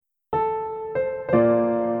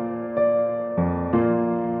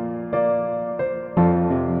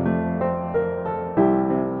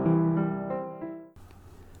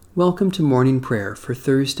Welcome to morning prayer for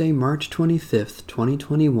Thursday, March 25th,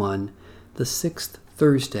 2021, the sixth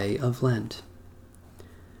Thursday of Lent.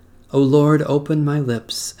 O Lord, open my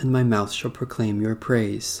lips, and my mouth shall proclaim your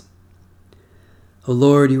praise. O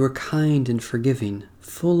Lord, you are kind and forgiving,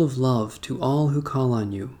 full of love to all who call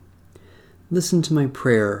on you. Listen to my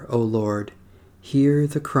prayer, O Lord. Hear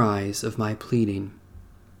the cries of my pleading.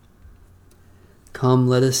 Come,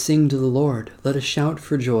 let us sing to the Lord. Let us shout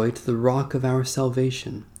for joy to the rock of our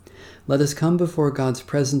salvation. Let us come before God's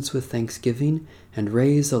presence with thanksgiving and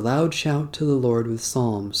raise a loud shout to the Lord with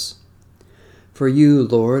psalms. For you,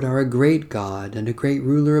 Lord, are a great God and a great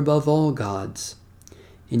ruler above all gods.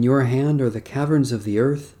 In your hand are the caverns of the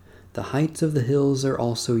earth, the heights of the hills are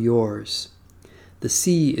also yours. The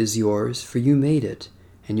sea is yours, for you made it,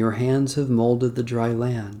 and your hands have molded the dry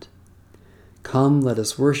land. Come, let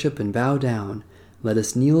us worship and bow down. Let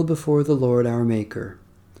us kneel before the Lord our Maker.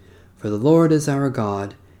 For the Lord is our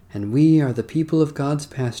God, and we are the people of God's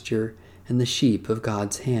pasture and the sheep of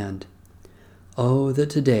God's hand. Oh, that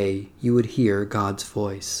today you would hear God's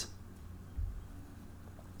voice.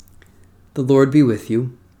 The Lord be with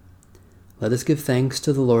you. Let us give thanks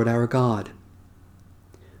to the Lord our God.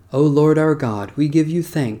 O Lord our God, we give you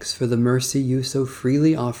thanks for the mercy you so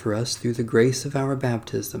freely offer us through the grace of our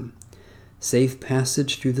baptism, safe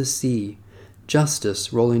passage through the sea,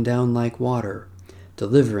 justice rolling down like water,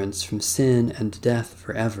 deliverance from sin and death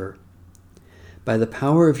forever. By the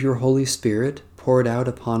power of your Holy Spirit, poured out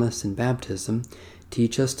upon us in baptism,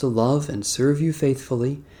 teach us to love and serve you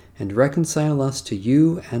faithfully, and reconcile us to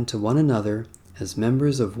you and to one another as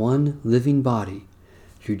members of one living body,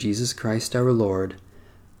 through Jesus Christ our Lord.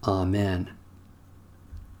 Amen.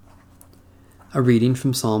 A reading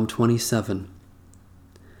from Psalm 27.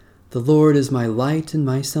 The Lord is my light and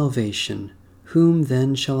my salvation. Whom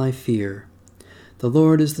then shall I fear? The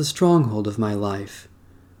Lord is the stronghold of my life.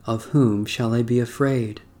 Of whom shall I be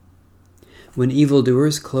afraid? When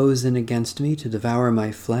evildoers close in against me to devour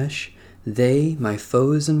my flesh, they, my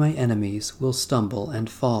foes and my enemies, will stumble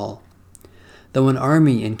and fall. Though an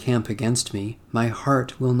army encamp against me, my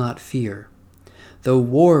heart will not fear. Though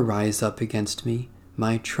war rise up against me,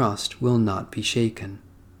 my trust will not be shaken.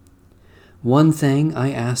 One thing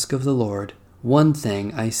I ask of the Lord, one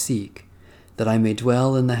thing I seek, that I may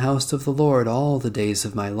dwell in the house of the Lord all the days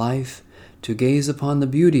of my life, to gaze upon the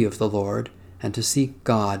beauty of the Lord, and to seek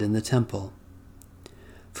God in the temple.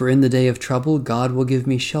 For in the day of trouble God will give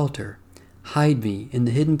me shelter, hide me in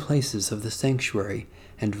the hidden places of the sanctuary,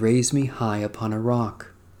 and raise me high upon a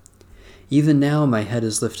rock. Even now my head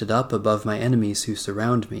is lifted up above my enemies who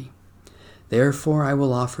surround me. Therefore I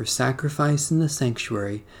will offer sacrifice in the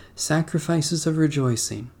sanctuary, sacrifices of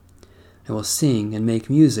rejoicing. I will sing and make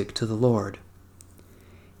music to the Lord.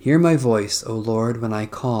 Hear my voice, O Lord, when I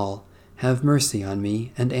call. Have mercy on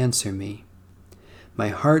me and answer me. My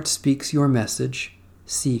heart speaks your message.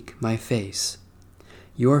 Seek my face.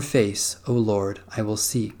 Your face, O Lord, I will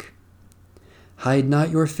seek. Hide not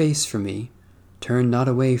your face from me. Turn not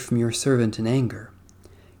away from your servant in anger.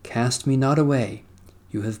 Cast me not away.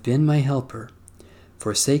 You have been my helper.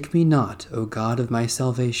 Forsake me not, O God of my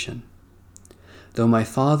salvation. Though my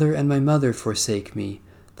father and my mother forsake me,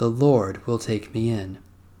 the Lord will take me in.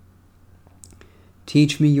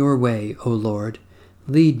 Teach me your way, O Lord.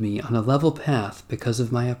 Lead me on a level path because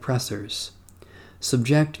of my oppressors.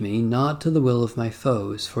 Subject me not to the will of my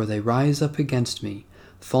foes, for they rise up against me,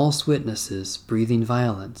 false witnesses breathing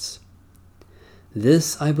violence.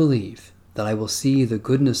 This I believe, that I will see the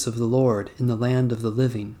goodness of the Lord in the land of the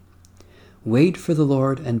living. Wait for the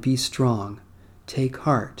Lord and be strong. Take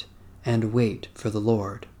heart and wait for the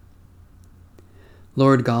Lord.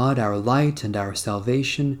 Lord God, our light and our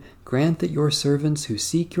salvation, grant that your servants who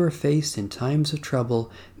seek your face in times of trouble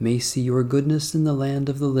may see your goodness in the land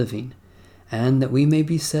of the living, and that we may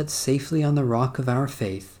be set safely on the rock of our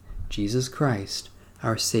faith, Jesus Christ,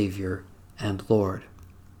 our Savior and Lord.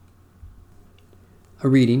 A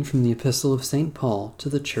reading from the Epistle of St. Paul to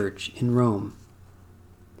the Church in Rome.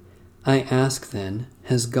 I ask then,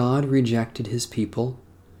 has God rejected his people?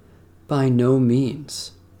 By no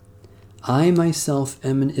means. I myself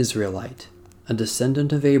am an Israelite, a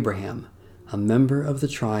descendant of Abraham, a member of the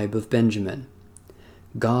tribe of Benjamin.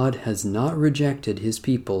 God has not rejected his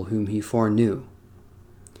people whom he foreknew.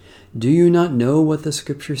 Do you not know what the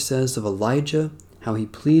Scripture says of Elijah, how he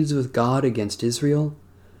pleads with God against Israel?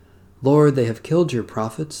 Lord, they have killed your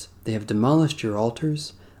prophets, they have demolished your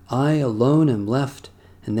altars. I alone am left,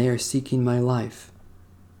 and they are seeking my life.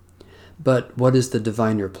 But what is the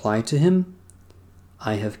divine reply to him?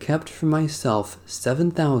 I have kept for myself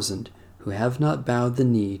 7,000 who have not bowed the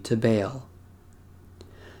knee to Baal.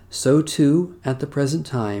 so too, at the present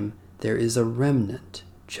time, there is a remnant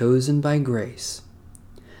chosen by grace.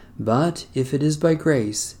 But if it is by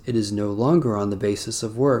grace, it is no longer on the basis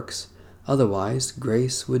of works, otherwise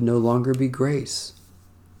grace would no longer be grace.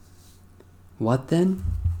 What then?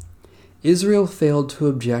 Israel failed to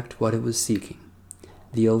object what it was seeking.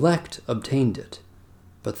 The elect obtained it,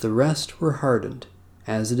 but the rest were hardened.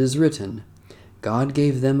 As it is written, God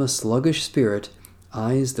gave them a sluggish spirit,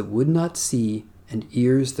 eyes that would not see, and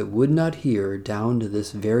ears that would not hear, down to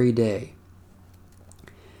this very day.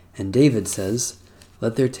 And David says,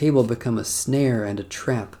 let their table become a snare and a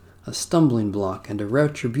trap, a stumbling block and a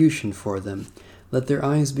retribution for them. Let their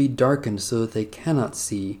eyes be darkened so that they cannot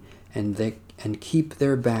see, and keep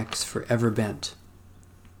their backs forever bent.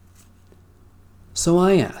 So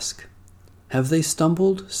I ask, have they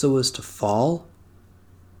stumbled so as to fall?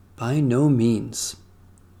 By no means.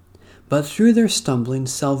 But through their stumbling,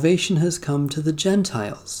 salvation has come to the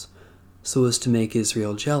Gentiles, so as to make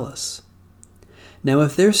Israel jealous. Now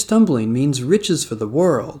if their stumbling means riches for the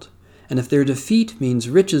world, and if their defeat means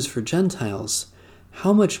riches for Gentiles,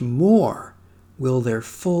 how much more will their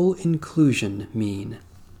full inclusion mean?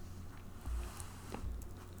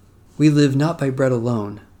 We live not by bread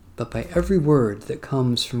alone, but by every word that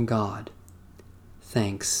comes from God.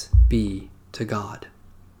 Thanks be to God.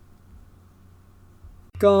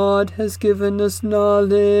 God has given us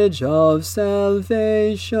knowledge of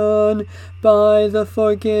salvation by the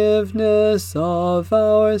forgiveness of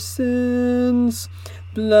our sins.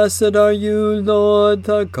 Blessed are you, Lord,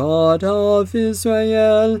 the God of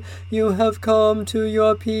Israel. You have come to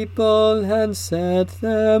your people and set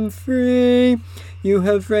them free. You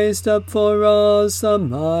have raised up for us a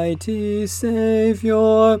mighty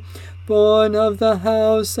Saviour, born of the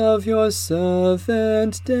house of your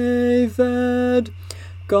servant David.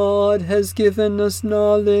 God has given us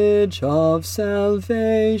knowledge of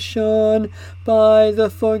salvation by the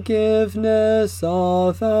forgiveness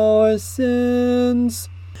of our sins.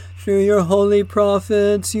 Through your holy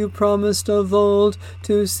prophets you promised of old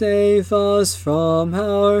to save us from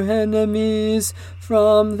our enemies,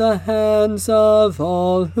 from the hands of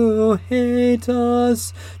all who hate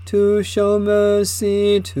us, to show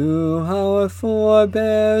mercy to our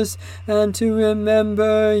forebears, and to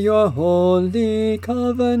remember your holy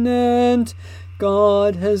covenant.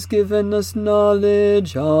 God has given us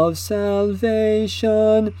knowledge of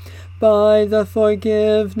salvation by the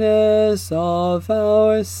forgiveness of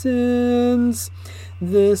our sins.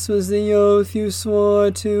 This was the oath you swore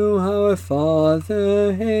to our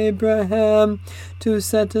father Abraham, to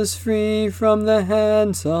set us free from the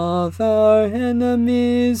hands of our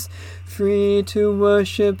enemies, free to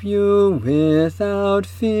worship you without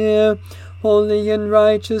fear, holy and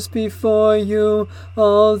righteous before you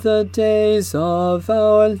all the days of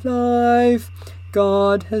our life.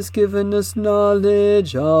 God has given us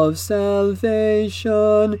knowledge of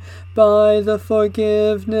salvation by the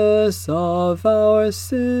forgiveness of our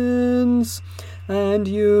sins. And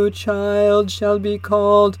you, child, shall be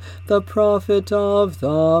called the prophet of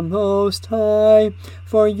the Most High,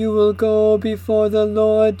 for you will go before the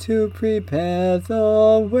Lord to prepare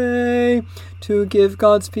the way, to give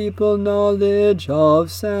God's people knowledge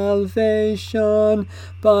of salvation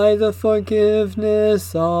by the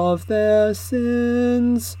forgiveness of their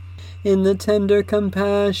sins. In the tender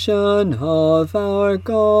compassion of our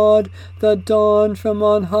God, the dawn from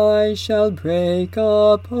on high shall break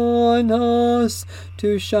upon us,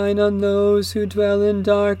 to shine on those who dwell in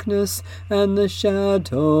darkness and the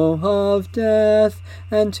shadow of death,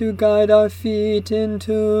 and to guide our feet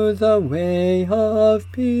into the way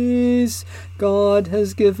of peace. God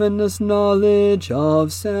has given us knowledge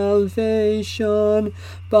of salvation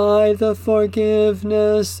by the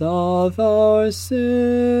forgiveness of our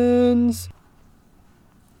sins.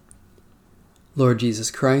 Lord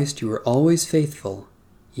Jesus Christ, you are always faithful,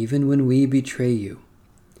 even when we betray you.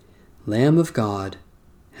 Lamb of God,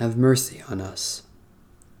 have mercy on us.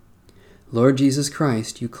 Lord Jesus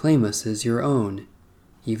Christ, you claim us as your own,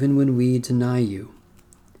 even when we deny you.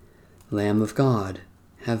 Lamb of God,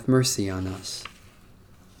 have mercy on us.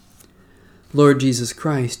 Lord Jesus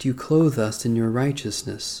Christ, you clothe us in your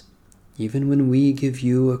righteousness, even when we give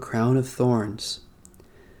you a crown of thorns.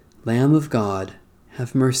 Lamb of God,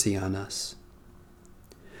 have mercy on us.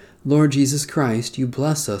 Lord Jesus Christ, you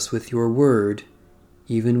bless us with your word,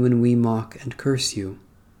 even when we mock and curse you.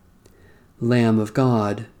 Lamb of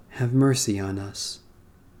God, have mercy on us.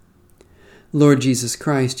 Lord Jesus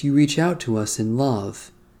Christ, you reach out to us in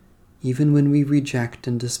love, even when we reject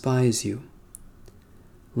and despise you.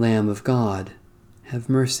 Lamb of God, have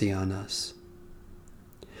mercy on us.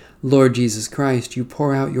 Lord Jesus Christ, you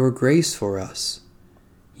pour out your grace for us,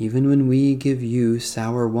 even when we give you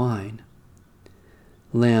sour wine.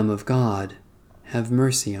 Lamb of God, have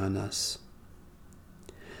mercy on us.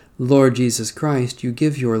 Lord Jesus Christ, you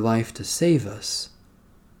give your life to save us,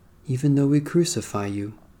 even though we crucify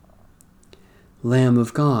you. Lamb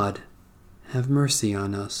of God, have mercy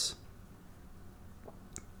on us.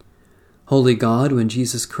 Holy God, when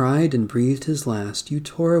Jesus cried and breathed his last, you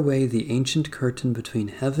tore away the ancient curtain between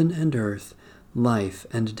heaven and earth, life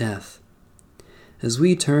and death. As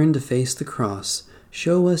we turn to face the cross,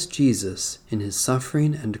 show us Jesus in his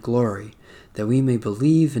suffering and glory, that we may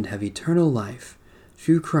believe and have eternal life,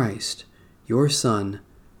 through Christ, your Son,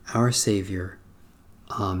 our Savior.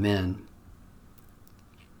 Amen.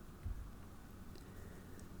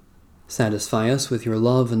 Satisfy us with your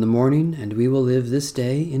love in the morning, and we will live this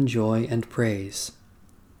day in joy and praise.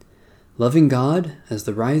 Loving God, as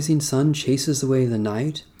the rising sun chases away the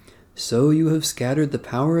night, so you have scattered the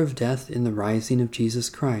power of death in the rising of Jesus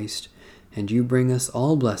Christ, and you bring us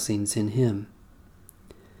all blessings in him.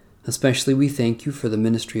 Especially we thank you for the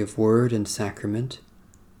ministry of word and sacrament,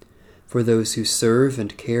 for those who serve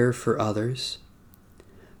and care for others,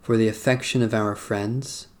 for the affection of our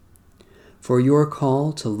friends, for your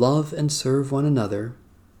call to love and serve one another,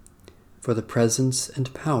 for the presence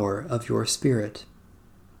and power of your Spirit.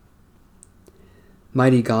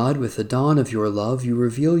 Mighty God, with the dawn of your love, you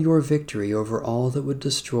reveal your victory over all that would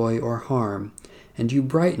destroy or harm, and you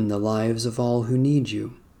brighten the lives of all who need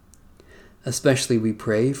you. Especially we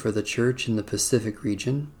pray for the Church in the Pacific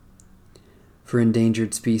region, for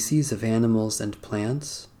endangered species of animals and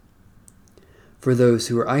plants, for those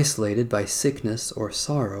who are isolated by sickness or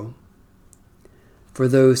sorrow, for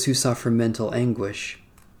those who suffer mental anguish,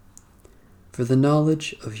 for the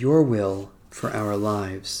knowledge of your will for our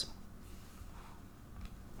lives.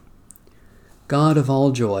 God of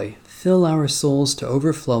all joy, fill our souls to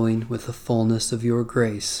overflowing with the fullness of your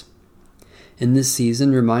grace. In this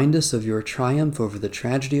season, remind us of your triumph over the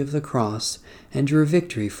tragedy of the cross and your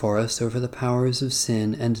victory for us over the powers of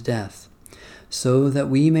sin and death, so that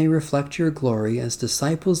we may reflect your glory as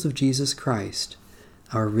disciples of Jesus Christ,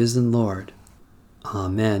 our risen Lord.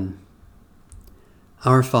 Amen.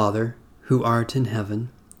 Our Father, who art in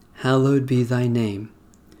heaven, hallowed be thy name.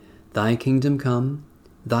 Thy kingdom come,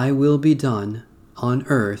 thy will be done, on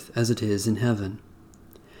earth as it is in heaven.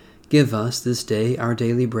 Give us this day our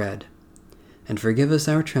daily bread, and forgive us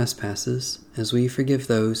our trespasses, as we forgive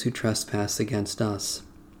those who trespass against us.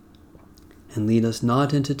 And lead us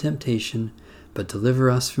not into temptation, but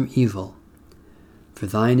deliver us from evil. For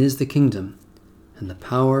thine is the kingdom, and the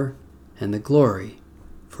power, and the glory,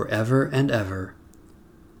 forever and ever.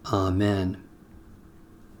 Amen.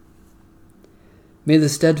 May the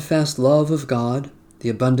steadfast love of God, the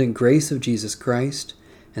abundant grace of Jesus Christ,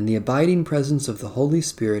 and the abiding presence of the Holy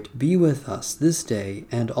Spirit be with us this day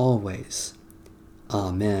and always.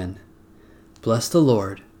 Amen. Bless the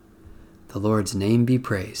Lord. The Lord's name be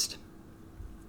praised.